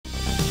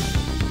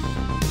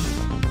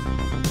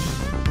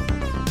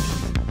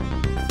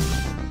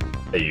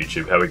Hey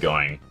YouTube, how are we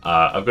going?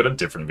 I've got a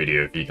different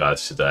video for you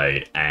guys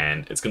today,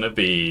 and it's going to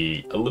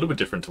be a little bit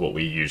different to what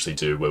we usually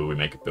do where we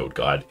make a build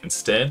guide.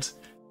 Instead,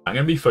 I'm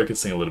going to be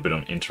focusing a little bit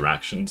on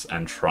interactions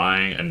and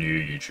trying a new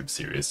YouTube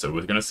series, so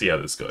we're going to see how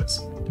this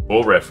goes.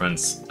 For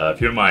reference, a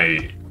few of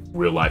my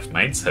real life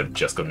mates have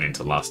just gotten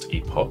into last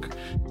Epoch,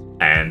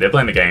 and they're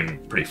playing the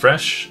game pretty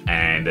fresh,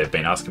 and they've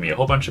been asking me a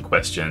whole bunch of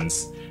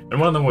questions, and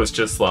one of them was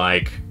just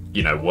like,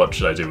 you know, what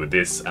should I do with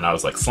this? And I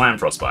was like, slam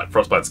Frostbite,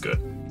 Frostbite's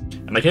good.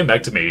 And they came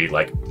back to me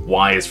like,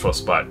 why is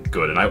Frostbite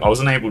good? And I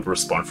wasn't able to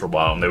respond for a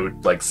while, and they were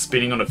like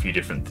spinning on a few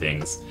different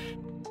things.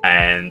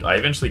 And I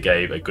eventually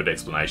gave a good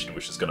explanation,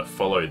 which is going to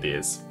follow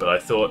this. But I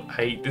thought,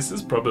 hey, this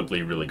is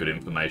probably really good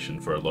information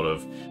for a lot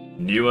of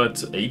newer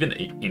to even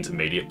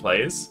intermediate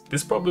players.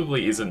 This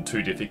probably isn't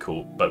too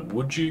difficult, but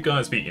would you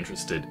guys be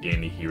interested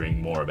in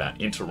hearing more about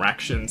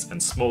interactions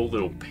and small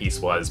little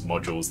piecewise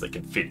modules that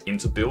can fit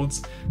into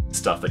builds?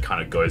 Stuff that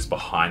kind of goes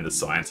behind the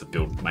science of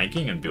build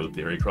making and build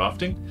theory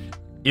crafting?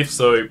 If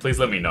so, please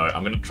let me know.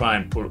 I'm going to try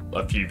and put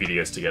a few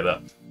videos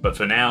together. But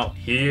for now,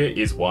 here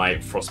is why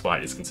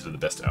Frostbite is considered the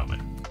best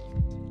ailment.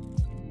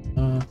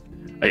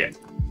 Okay.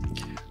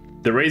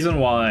 The reason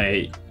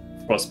why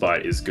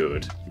Frostbite is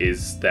good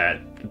is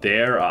that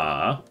there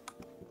are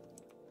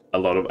a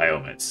lot of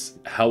ailments.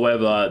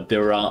 However,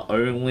 there are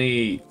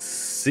only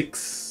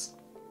 6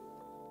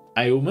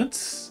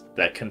 ailments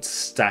that can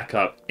stack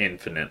up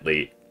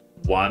infinitely,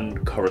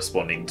 one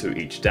corresponding to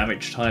each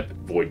damage type.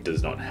 Void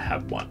does not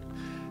have one.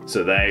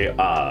 So they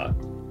are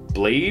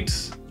Bleed,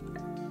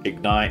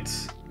 Ignite,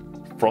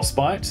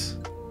 Frostbite,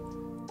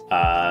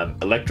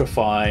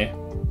 Electrify,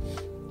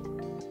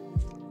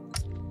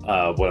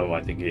 what am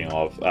I thinking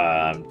of?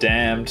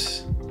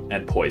 Damned,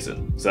 and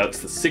Poison. So that's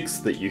the 6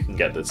 that you can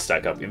get that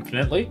stack up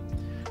infinitely.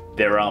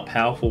 There are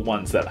powerful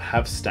ones that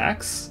have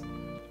stacks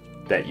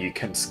that you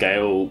can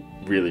scale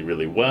really,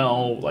 really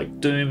well,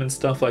 like Doom and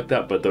stuff like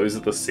that, but those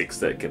are the 6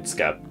 that can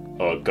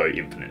or go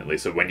infinitely.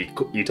 So when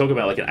you talk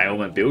about like an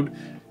ailment build,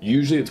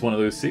 usually it's one of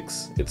those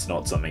 6, it's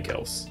not something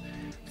else.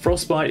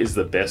 Frostbite is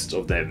the best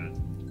of them,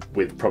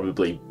 with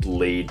probably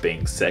Bleed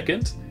being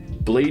second.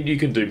 Bleed you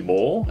can do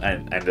more,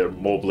 and there are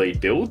more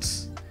Bleed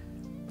builds.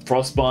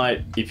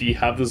 Frostbite, if you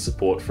have the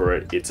support for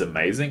it, it's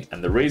amazing.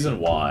 And the reason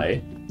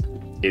why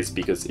is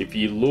because if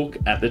you look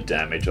at the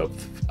damage of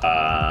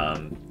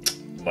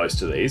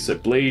most of these, so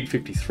Bleed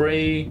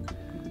 53,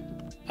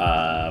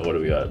 what do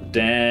we got?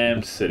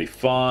 Damned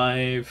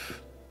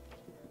 35,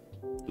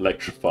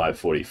 Electrify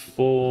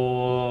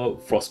 44,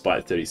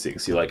 Frostbite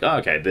 36. You're like, oh,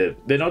 okay,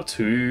 they're not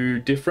too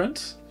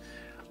different,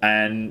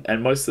 and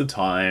most of the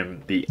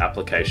time the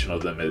application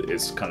of them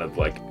is kind of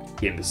like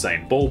in the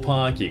same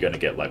ballpark. You're going to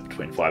get like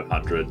between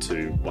 500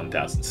 to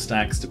 1,000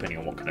 stacks depending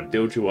on what kind of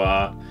build you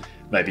are.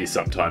 Maybe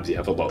sometimes you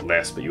have a lot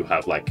less, but you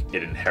have like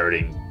it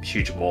inheriting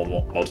huge more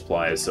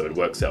multipliers, so it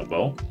works out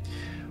well.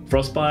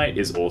 Frostbite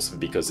is awesome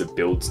because it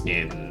builds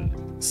in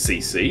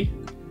CC,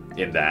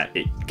 in that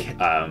it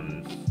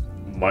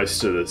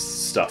most of the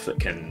stuff that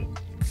can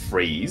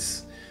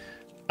freeze,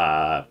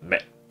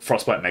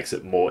 Frostbite makes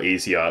it more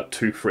easier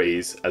to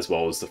freeze, as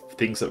well as the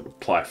things that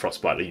apply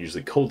Frostbite are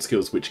usually cold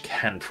skills which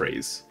can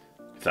freeze,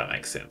 if that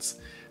makes sense.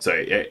 So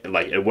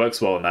it works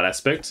well in that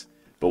aspect.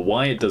 But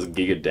why it does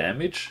giga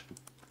damage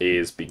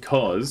is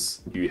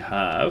because you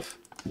have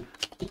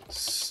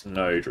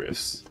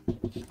snowdrifts.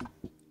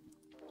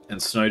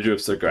 And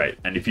snowdrifts are great.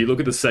 And if you look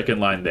at the second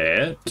line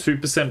there,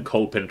 2%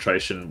 cold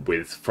penetration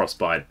with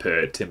Frostbite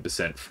per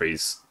 10%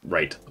 freeze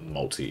rate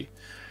multi.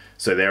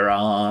 So there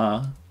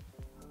are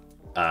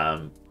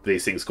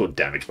these things called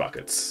damage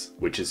buckets,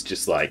 which is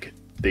just like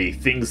the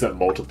things that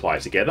multiply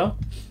together.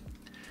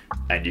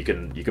 And you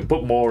can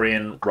put more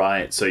in,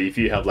 right? So if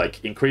you have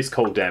like increased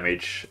cold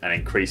damage and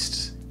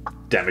increased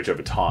damage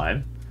over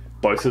time,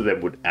 both of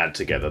them would add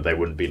together. They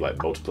wouldn't be like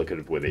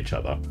multiplicative with each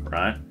other,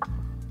 right?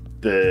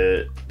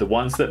 The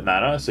ones that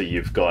matter, so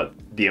you've got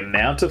the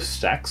amount of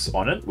stacks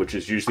on it, which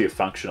is usually a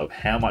function of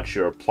how much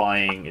you're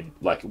applying in,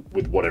 like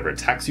with whatever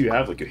attacks you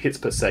have, like your hits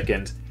per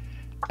second,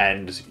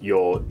 and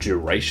your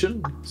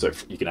duration. So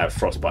you can have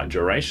Frostbite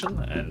duration,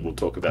 and we'll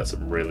talk about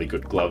some really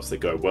good gloves that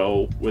go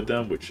well with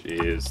them, which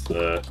is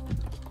the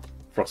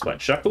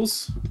Frostbite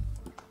shackles,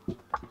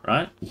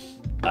 right?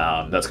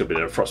 That's got a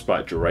bit of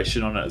Frostbite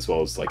duration on it, as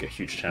well as like a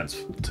huge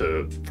chance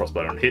to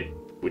Frostbite on hit,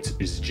 which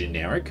is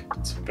generic.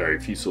 It's very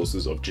few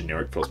sources of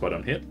generic Frostbite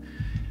on hit.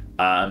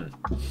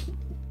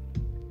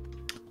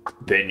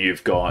 Then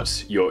you've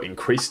got your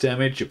increased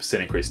damage, your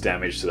percent increased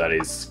damage. So that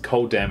is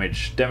cold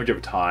damage, damage over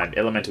time,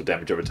 elemental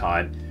damage over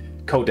time,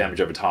 cold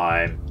damage over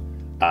time.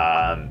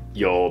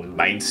 Your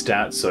main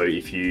stats, so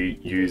if you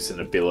use an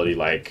ability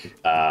like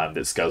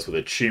that scales with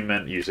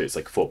attunement, usually it's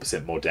like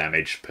 4% more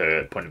damage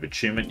per point of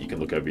attunement. You can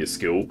look over your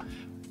skill.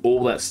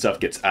 All that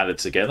stuff gets added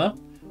together.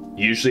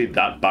 Usually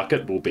that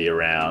bucket will be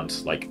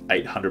around like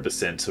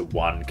 800% to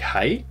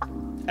 1k,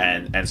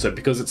 and so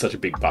because it's such a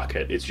big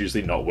bucket, it's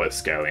usually not worth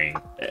scaling,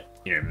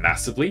 you know,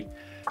 massively.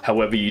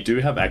 However, you do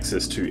have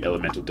access to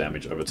elemental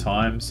damage over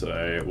time.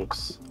 So,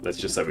 whoops, let's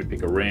just say we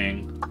pick a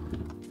ring,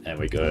 and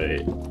we go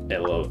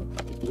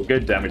we'll go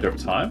damage over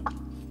time.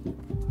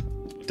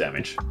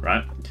 Damage,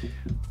 right?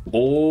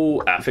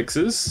 All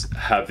affixes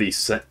have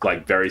these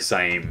like very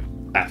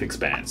same affix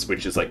bands,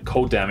 which is like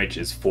cold damage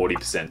is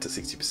 40% to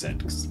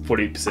 60%,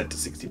 40% to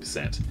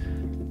 60%.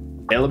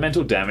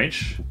 Elemental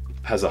damage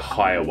has a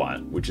higher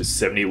one, which is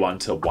 71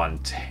 to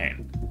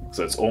 110.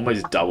 So it's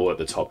almost double at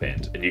the top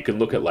end. And you can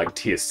look at like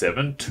tier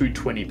 7 to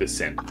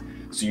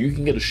 20%. So you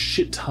can get a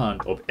shit ton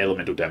of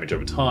elemental damage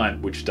over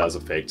time, which does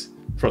affect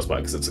Frostbite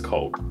because it's a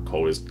cold.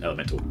 Cold is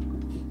elemental.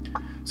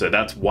 So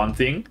that's one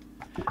thing.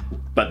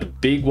 But the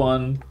big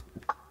one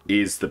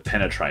is the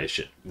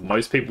penetration.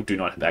 Most people do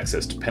not have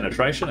access to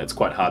penetration. It's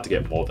quite hard to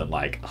get more than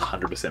like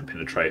 100%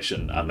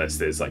 penetration unless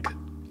there's like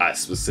a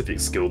specific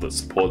skill that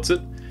supports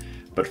it.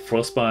 But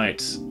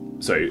Frostbite,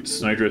 so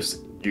Snowdrifts,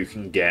 you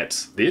can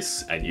get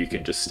this and you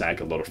can just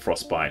stack a lot of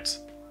Frostbite.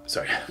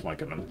 Sorry, my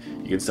God,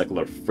 you can stack a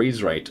lot of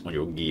freeze rate on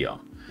your gear.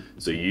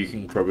 So you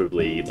can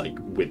probably, like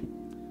with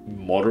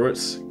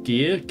moderate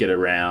gear, get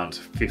around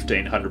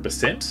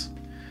 1500%.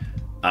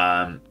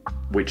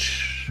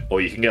 Or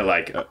you can get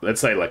like,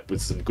 let's say like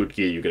with some good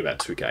gear, you get about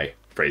 2k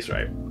freeze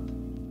rate.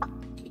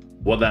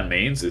 What that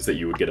means is that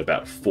you would get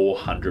about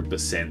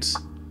 400%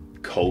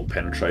 cold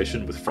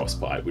penetration with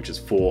Frostbite, which is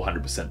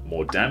 400%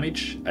 more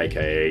damage,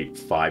 aka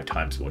 5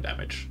 times more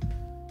damage.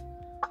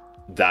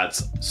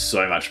 That's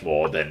so much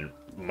more than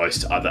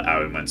most other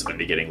ailments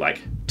only getting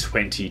like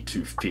 20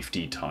 to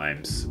 50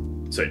 times,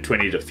 so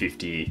 20 to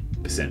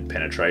 50%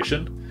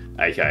 penetration,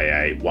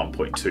 aka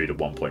 1.2 to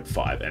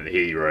 1.5, and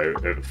here you're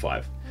over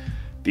 5.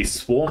 The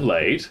Swarm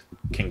Blade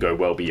can go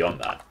well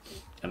beyond that.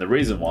 And the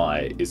reason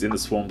why is in the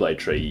Swarm Blade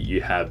tree,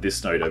 you have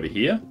this node over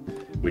here,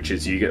 which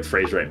is you get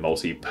freeze rate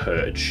multi per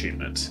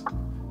attunement,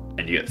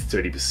 and you get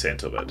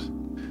 30% of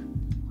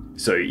it.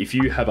 So if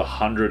you have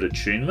 100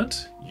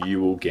 attunement,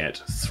 you will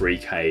get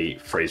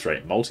 3k freeze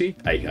rate multi,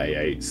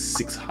 aka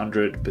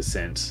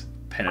 600%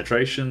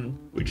 penetration,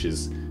 which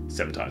is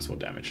 7 times more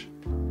damage.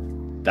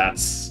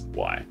 That's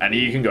why. And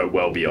you can go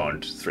well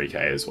beyond 3k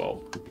as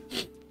well.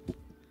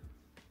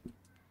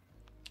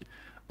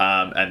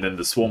 And then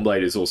the Swarm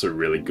Blade is also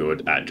really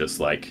good at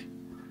just like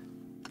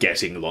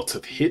getting lots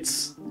of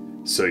hits.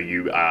 So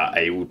you are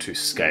able to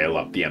scale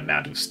up the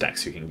amount of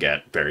stacks you can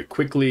get very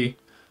quickly.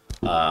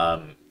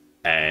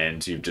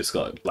 And you've just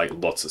got like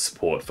lots of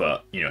support for,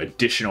 you know,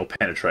 additional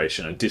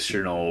penetration,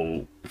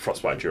 additional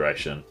Frostbite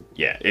duration.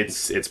 Yeah,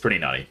 it's pretty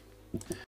nutty.